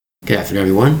Good afternoon,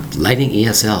 everyone.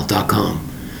 LightningESL.com.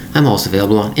 I'm also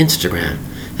available on Instagram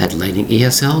at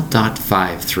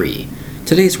lightningesl.53.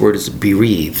 Today's word is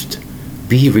bereaved.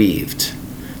 Bereaved.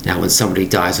 Now, when somebody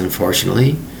dies,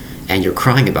 unfortunately, and you're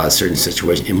crying about a certain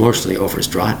situation, emotionally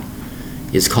overstraught,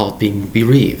 it's called being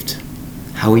bereaved.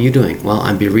 How are you doing? Well,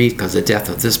 I'm bereaved because of the death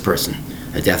of this person,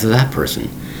 the death of that person.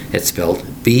 It's spelled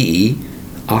B-E-R-E-A-V-E-D.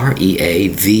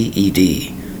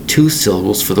 2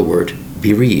 syllables for the word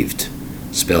bereaved.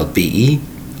 Spelled B-E-R-E-A-V-E-D.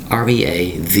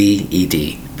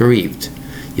 Bereaved.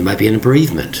 You might be in a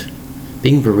bereavement.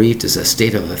 Being bereaved is a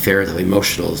state of affairs of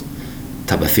emotional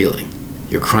type of feeling.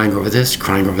 You're crying over this,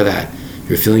 crying over that.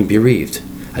 You're feeling bereaved.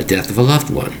 A death of a loved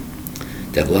one.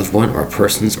 Death of a loved one or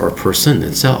persons or person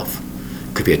itself.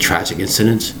 It could be a tragic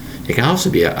incident. It can also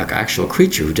be an actual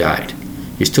creature who died.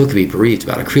 You still could be bereaved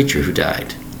about a creature who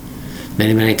died.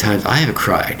 Many, many times I have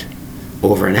cried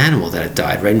over an animal that had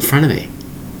died right in front of me.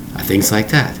 Things like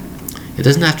that. It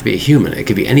doesn't have to be a human. It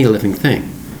could be any living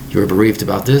thing. You are bereaved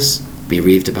about this,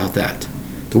 bereaved about that.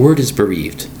 The word is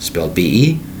bereaved, spelled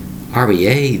B-E-R-E-A-V-E-D.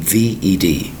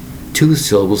 2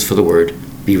 syllables for the word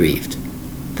bereaved.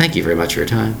 Thank you very much for your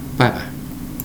time. Bye-bye.